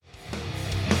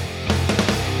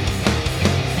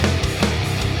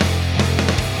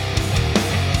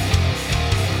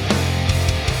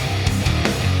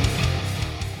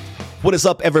What is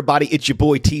up, everybody? It's your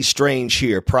boy T Strange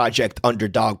here, Project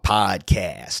Underdog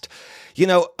Podcast. You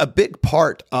know, a big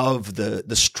part of the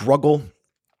struggle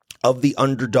of the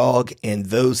underdog and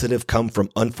those that have come from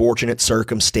unfortunate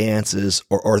circumstances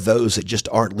or those that just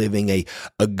aren't living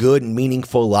a good,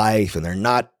 meaningful life, and they're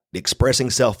not expressing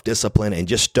self-discipline and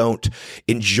just don't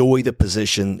enjoy the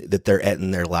position that they're at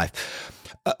in their life.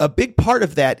 A big part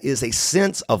of that is a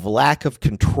sense of lack of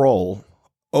control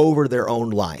over their own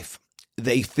life.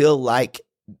 They feel like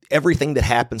everything that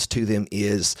happens to them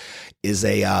is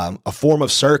a form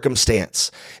of circumstance,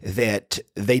 that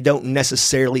they don't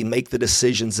necessarily make the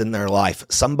decisions in their life.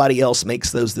 Somebody else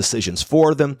makes those decisions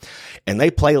for them, and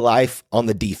they play life on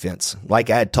the defense,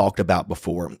 like I had talked about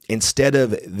before. Instead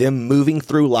of them moving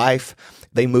through life,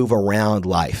 they move around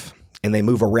life, and they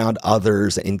move around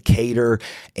others and cater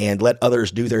and let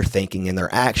others do their thinking and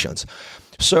their actions.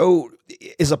 So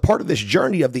as a part of this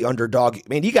journey of the underdog,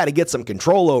 man, you got to get some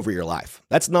control over your life.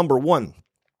 That's number one.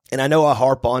 And I know I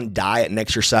harp on diet and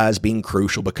exercise being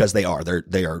crucial because they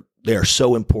are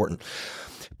so important.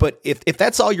 But if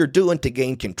that's all you're doing to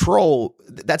gain control,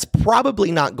 that's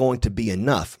probably not going to be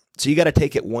enough. So you got to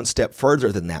take it one step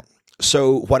further than that.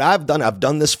 So what I've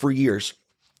done this for years,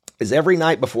 is every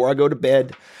night before I go to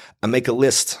bed, I make a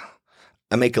list.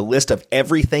 I make a list of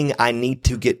everything I need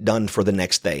to get done for the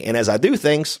next day. And as I do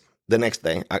things the next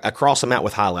day, I cross them out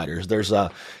with highlighters. There's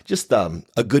just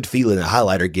a good feeling a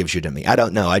highlighter gives you to me. I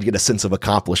don't know. I get a sense of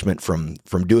accomplishment from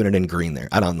doing it in green there.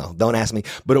 I don't know. Don't ask me,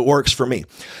 but it works for me.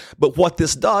 But what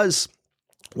this does,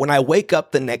 when I wake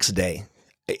up the next day,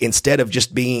 instead of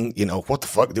just being, what the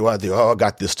fuck do I do? Oh, I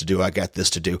got this to do. I got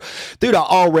this to do. Dude, I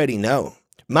already know.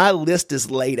 My list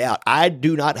is laid out. I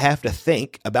do not have to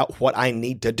think about what I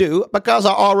need to do because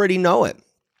I already know it.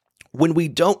 When we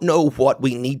don't know what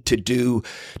we need to do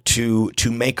to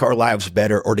make our lives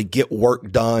better or to get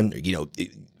work done,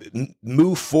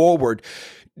 move forward,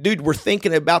 dude, we're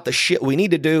thinking about the shit we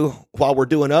need to do while we're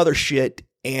doing other shit,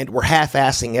 and we're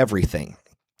half-assing everything.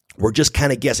 We're just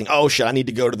kind of guessing. Oh shit, I need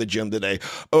to go to the gym today.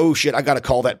 Oh shit, I got to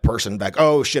call that person back.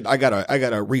 Oh shit, I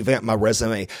gotta revamp my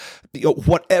resume.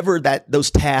 Whatever those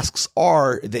tasks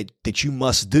are that you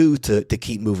must do to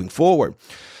keep moving forward.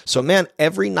 So man,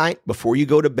 every night before you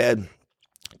go to bed,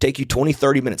 take you 20,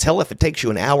 30 minutes. Hell, if it takes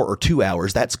you an hour or 2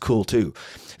 hours, that's cool too.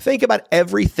 Think about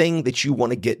everything that you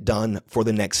want to get done for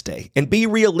the next day and be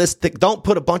realistic. Don't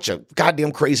put a bunch of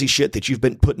goddamn crazy shit that you've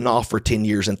been putting off for 10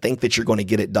 years and think that you're going to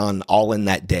get it done all in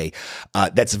that day.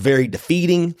 That's very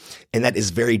defeating, and that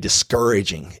is very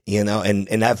discouraging, and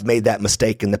I've made that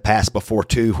mistake in the past before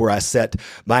too, where I set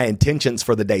my intentions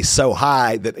for the day so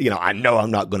high that, I know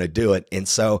I'm not going to do it. And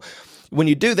so when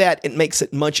you do that, it makes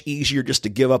it much easier just to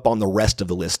give up on the rest of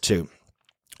the list too.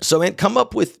 So, and come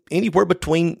up with anywhere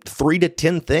between 3 to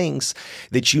 10 things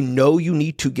that you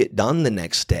need to get done the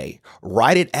next day.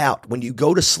 Write it out when you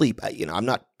go to sleep. I'm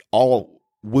not all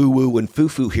woo-woo and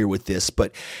foo-foo here with this,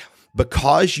 but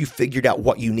because you figured out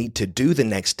what you need to do the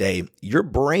next day, your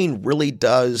brain really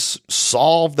does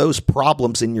solve those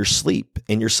problems in your sleep,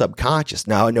 in your subconscious.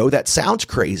 Now, I know that sounds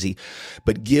crazy,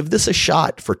 but give this a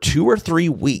shot for 2 or 3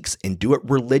 weeks and do it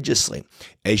religiously.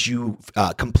 As you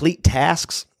complete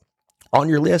tasks on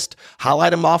your list,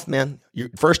 highlight them off, man.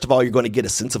 First of all, you're going to get a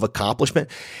sense of accomplishment,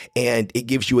 and it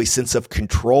gives you a sense of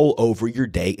control over your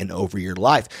day and over your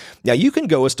life. Now, you can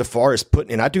go as far as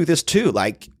and I do this too,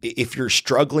 like if you're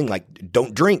struggling, like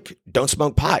don't drink, don't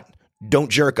smoke pot,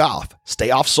 don't jerk off, stay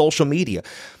off social media,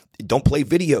 don't play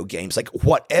video games, like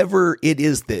whatever it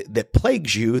is that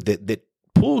plagues you, that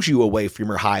pulls you away from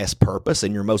your highest purpose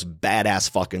and your most badass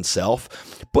fucking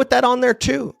self, put that on there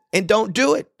too, and don't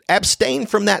do it. Abstain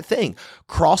from that thing.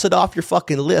 Cross it off your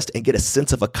fucking list and get a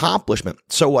sense of accomplishment.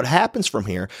 So what happens from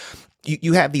here,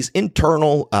 you have these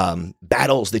internal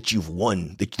battles that you've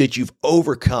won, that you've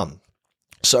overcome.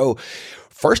 So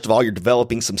first of all, you're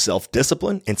developing some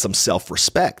self-discipline and some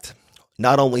self-respect.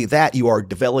 Not only that, you are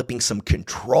developing some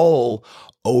control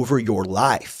over your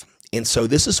life. And so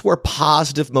this is where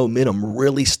positive momentum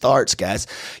really starts, guys.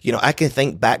 I can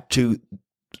think back to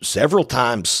several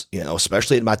times,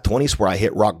 especially in my 20s where I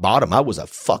hit rock bottom. I was a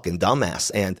fucking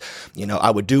dumbass, and, I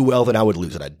would do well, then I would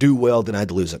lose it. I'd do well, then I'd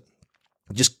lose it.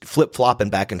 Just flip-flopping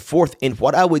back and forth. And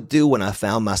what I would do when I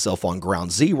found myself on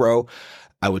ground zero,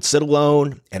 I would sit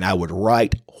alone and I would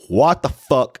write, what the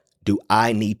fuck do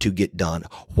I need to get done?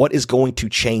 What is going to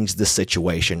change this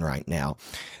situation right now?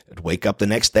 I'd wake up the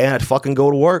next day and I'd fucking go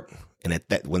to work. And at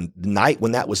that night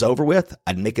when that was over with,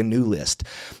 I'd make a new list.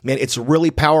 Man, it's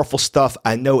really powerful stuff.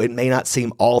 I know it may not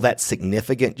seem all that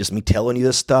significant, just me telling you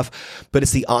this stuff, but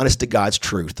it's the honest to God's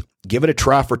truth. Give it a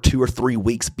try for 2 or 3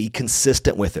 weeks. Be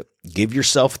consistent with it. Give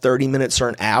yourself 30 minutes or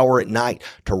an hour at night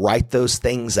to write those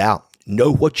things out.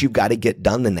 Know what you've got to get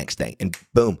done the next day. And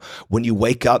boom, when you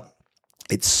wake up,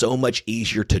 it's so much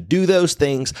easier to do those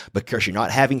things because you're not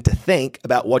having to think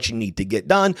about what you need to get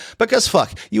done because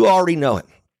you already know it.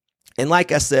 And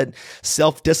like I said,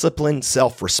 self-discipline,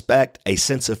 self-respect, a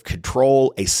sense of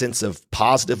control, a sense of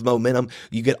positive momentum.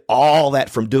 You get all that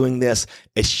from doing this.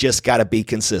 It's just got to be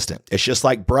consistent. It's just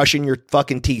like brushing your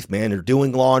fucking teeth, man, or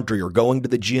doing laundry or going to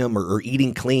the gym or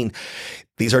eating clean.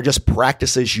 These are just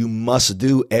practices you must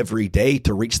do every day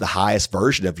to reach the highest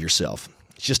version of yourself.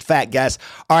 It's just fact, guys.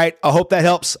 All right. I hope that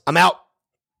helps. I'm out.